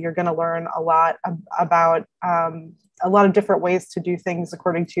country, you're going to learn a lot about a lot of different ways to do things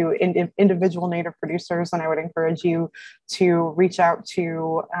according to individual native producers. And I would encourage you to reach out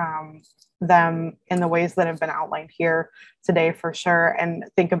to them in the ways that have been outlined here today for sure, and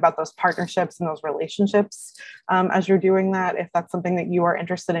think about those partnerships and those relationships as you're doing that. If that's something that you are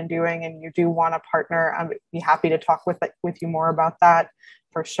interested in doing and you do want to partner, I'd be happy to talk with you more about that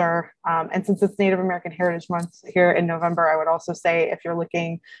for sure. And since it's Native American Heritage Month here in November, I would also say if you're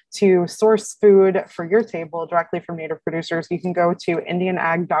looking to source food for your table directly from Native producers, you can go to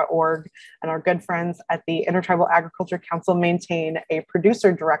indianag.org, and our good friends at the Intertribal Agriculture Council maintain a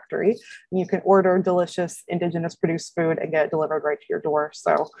producer directory. And you can order delicious Indigenous produced food and get it delivered right to your door.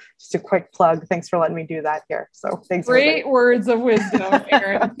 So just a quick plug. Thanks for letting me do that here. So thanks. Great everybody. words of wisdom,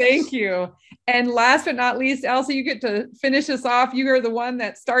 Erin. Thank you. And last but not least, Elsie, you get to finish us off. You are the one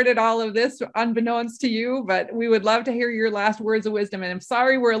that started all of this unbeknownst to you, but we would love to hear your last words of wisdom. And I'm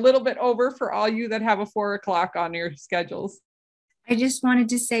sorry, we're a little bit over for all you that have a 4 o'clock on your schedules. I just wanted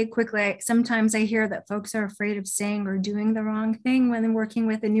to say quickly, sometimes I hear that folks are afraid of saying or doing the wrong thing when they're working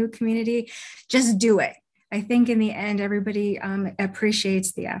with a new community. Just do it. I think in the end, everybody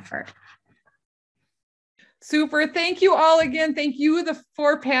appreciates the effort. Super. Thank you all again. Thank you, the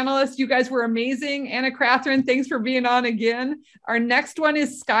 4 panelists. You guys were amazing. Anna Catherine, thanks for being on again. Our next one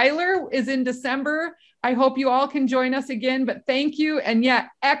is Skylar, is in December. I hope you all can join us again, but thank you. And yeah,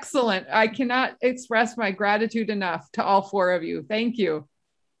 excellent. I cannot express my gratitude enough to all 4 of you. Thank you.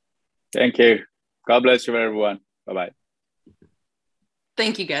 Thank you. God bless you, everyone. Bye-bye.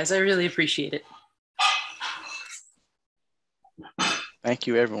 Thank you, guys. I really appreciate it. Thank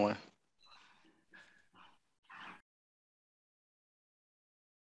you, everyone.